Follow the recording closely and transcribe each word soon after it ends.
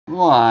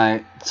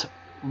Right,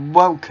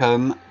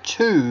 welcome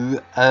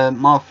to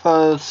my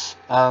first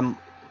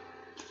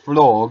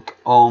vlog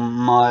on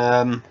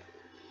my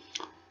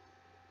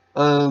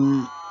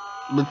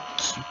with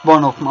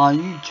one of my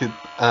YouTube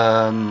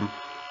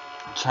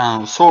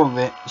channels.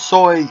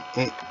 Sorry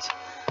it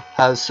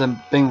has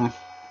been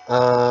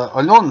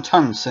a long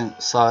time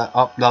since I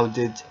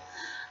uploaded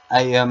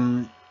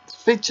a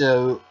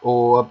video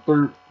or a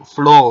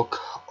vlog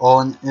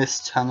on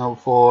this channel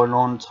for a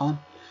long time.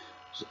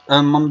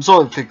 I'm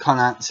sorry if you can't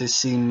actually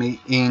see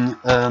me in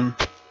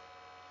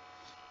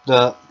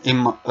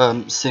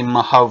seeing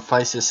my whole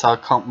faces. I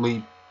can't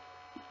really,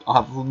 I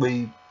have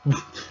really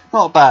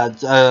not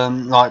bad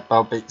light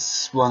bulb.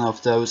 It's one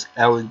of those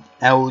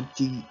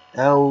LED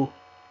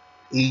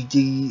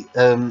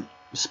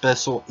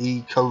special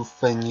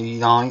eco-friendly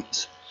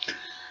lights.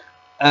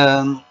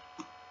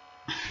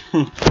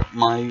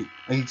 My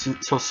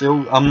agents are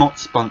still. I'm not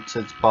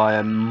sponsored by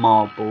a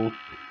Marble.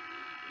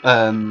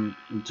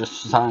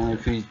 Just saying,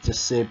 if you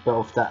just see a bit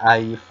of the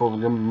A for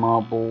the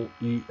Marble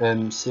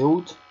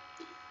sealed.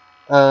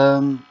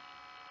 As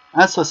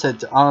I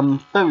said, I'm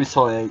very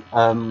sorry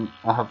I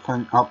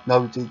haven't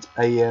uploaded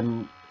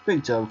a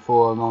video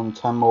for a long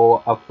time,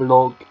 or a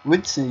vlog.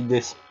 Originally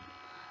this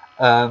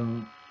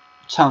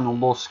channel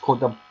was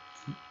called a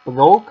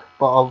blog,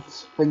 but I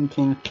was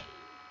thinking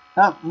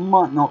that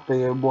might not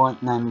be a right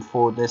name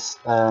for this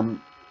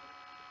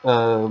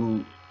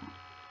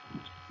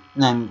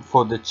name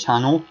for the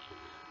channel.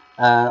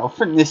 I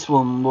think this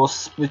one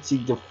was pretty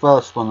the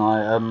first one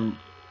I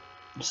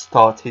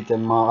started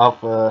in my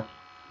other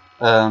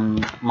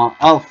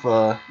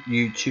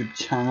YouTube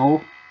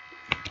channel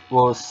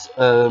was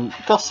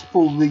just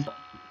for the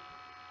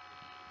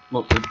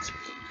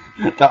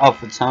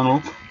other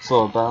channel.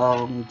 Sorry,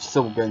 but I'm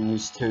still getting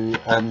used to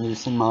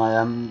using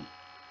my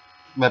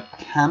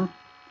webcam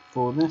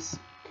for this.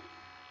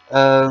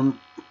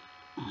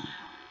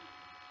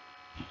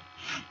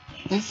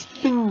 It's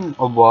been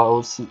a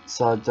while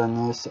since I've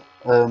done this.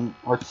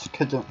 I just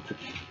couldn't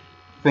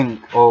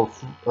think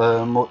of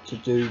what to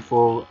do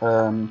for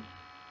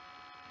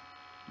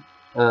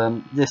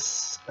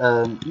this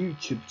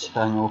YouTube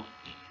channel,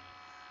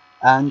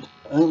 and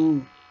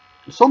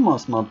it's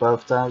almost my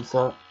birthday,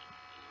 so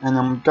and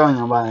I'm going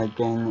away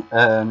again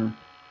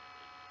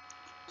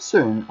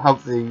soon.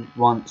 Hopefully,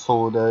 once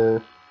all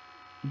the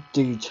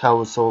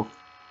details of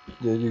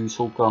the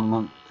usual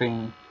government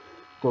thing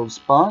goes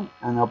by,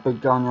 and I'll be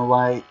going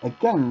away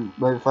again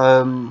with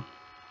so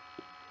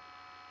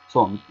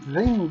I'm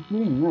feeling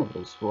really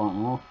nervous right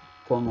now.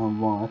 Don't know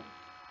why.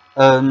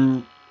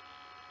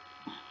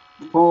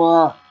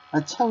 For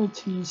a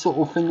charity sort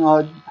of thing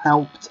I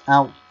helped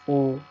out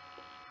for,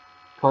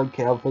 like,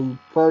 I've been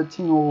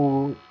 13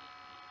 or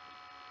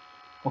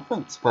I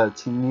think it's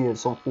 13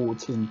 years or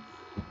 14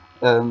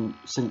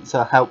 since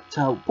I helped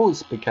out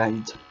Boys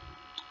Brigade.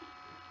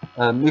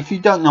 If you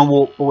don't know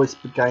what Boys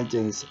Brigade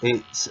is,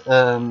 it's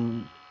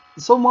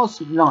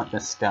almost like the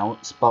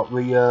Scouts, but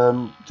we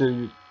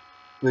do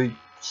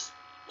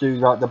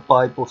like the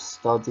Bible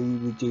study,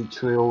 we do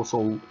drills,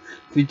 or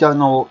if you don't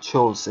know what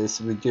drills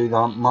is, we do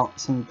like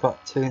marching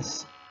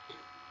practice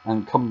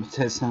and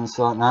competitions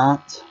like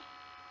that.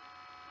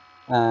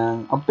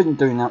 And I've been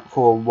doing that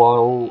for a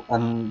while,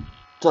 and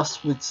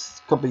just with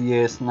a couple of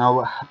years now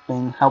I have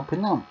been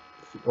helping out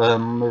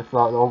with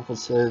like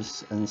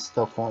officers and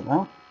stuff like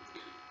that,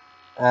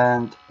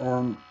 and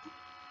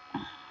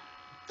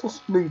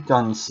just really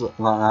done stuff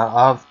like that.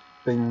 I've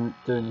been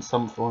doing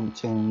some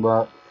volunteering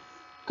work,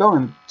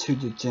 going to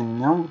the gym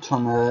now,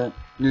 trying to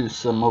use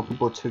some of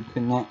people to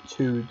connect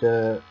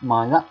to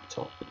my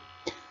laptop.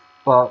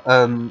 But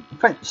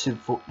thanks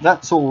for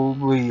that's all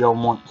really I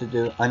want to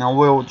do, and I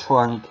will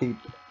try and keep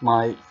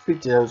my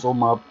videos or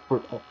my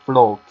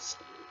vlogs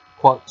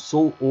quite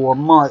short, or I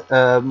might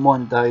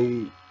one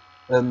day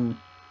do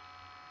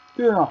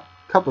like a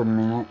couple of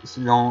minutes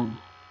long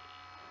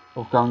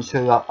of going to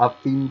like a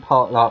theme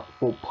park, like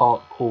for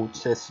parkour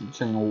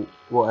session or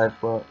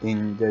whatever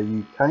in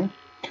the UK.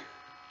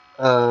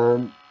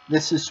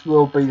 This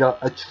will be like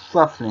a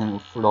travelling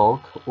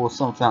vlog or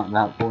something like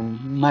that, or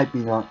maybe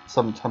like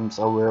sometimes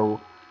I will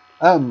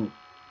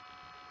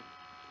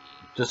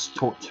just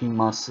talk to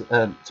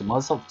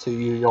myself, to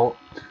you lot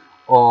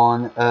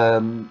on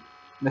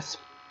this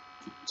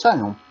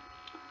channel.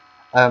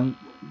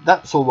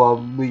 That's all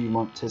I really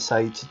want to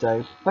say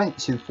today.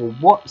 Thank you for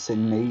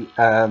watching me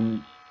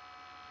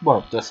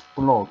well, just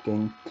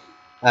blogging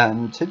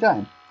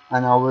today,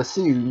 and I will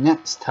see you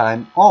next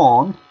time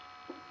on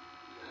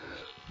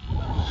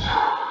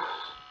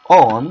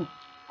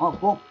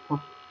what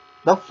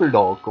the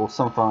vlog or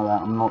something like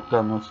that. I'm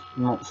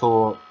not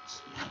sure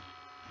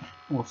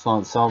what's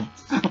on, so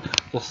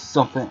just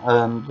something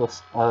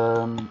just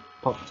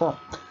popped up.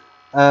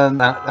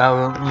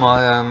 My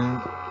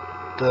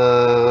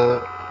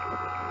the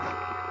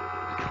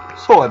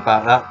sorry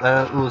about that.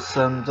 There was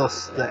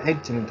just the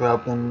editing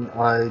problem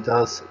I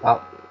just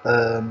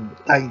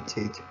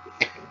updated.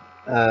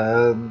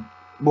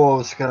 What I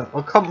was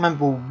I can't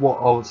remember what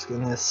I was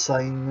gonna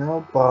say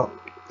now, but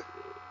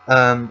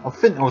I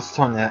think I was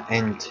trying to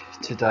end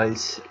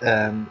today's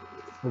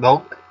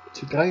vlog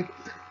today.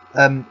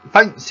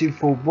 Thanks you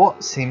for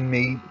watching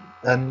me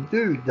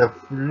do the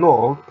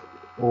vlog,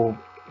 or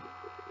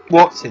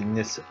watching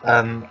this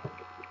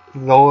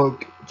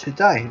vlog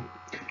today.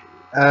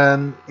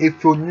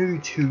 If you're new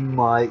to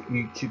my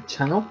YouTube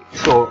channel,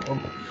 so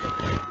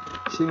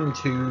seem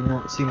to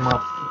not see my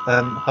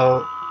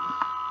how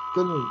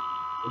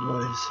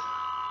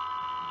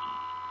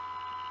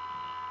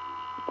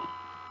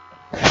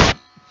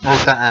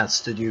all that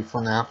has to do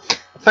for now.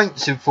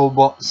 Thanks you for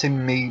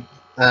watching me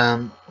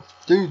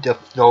do the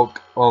vlog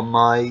on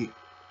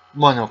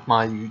one of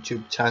my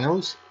YouTube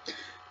channels.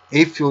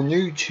 If you're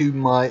new to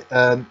my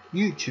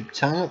YouTube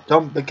channel,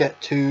 don't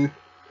forget to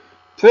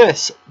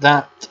press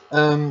that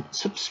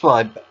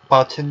subscribe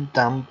button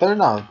down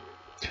below.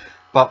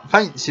 But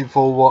thanks you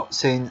for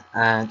watching,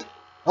 and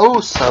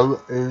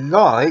also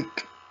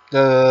like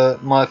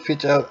my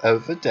video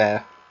over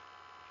there,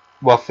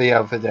 roughly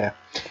over there.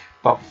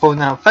 But for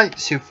now,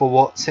 thanks you for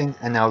watching,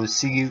 and I will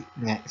see you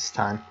next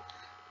time.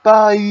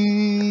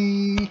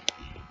 Bye.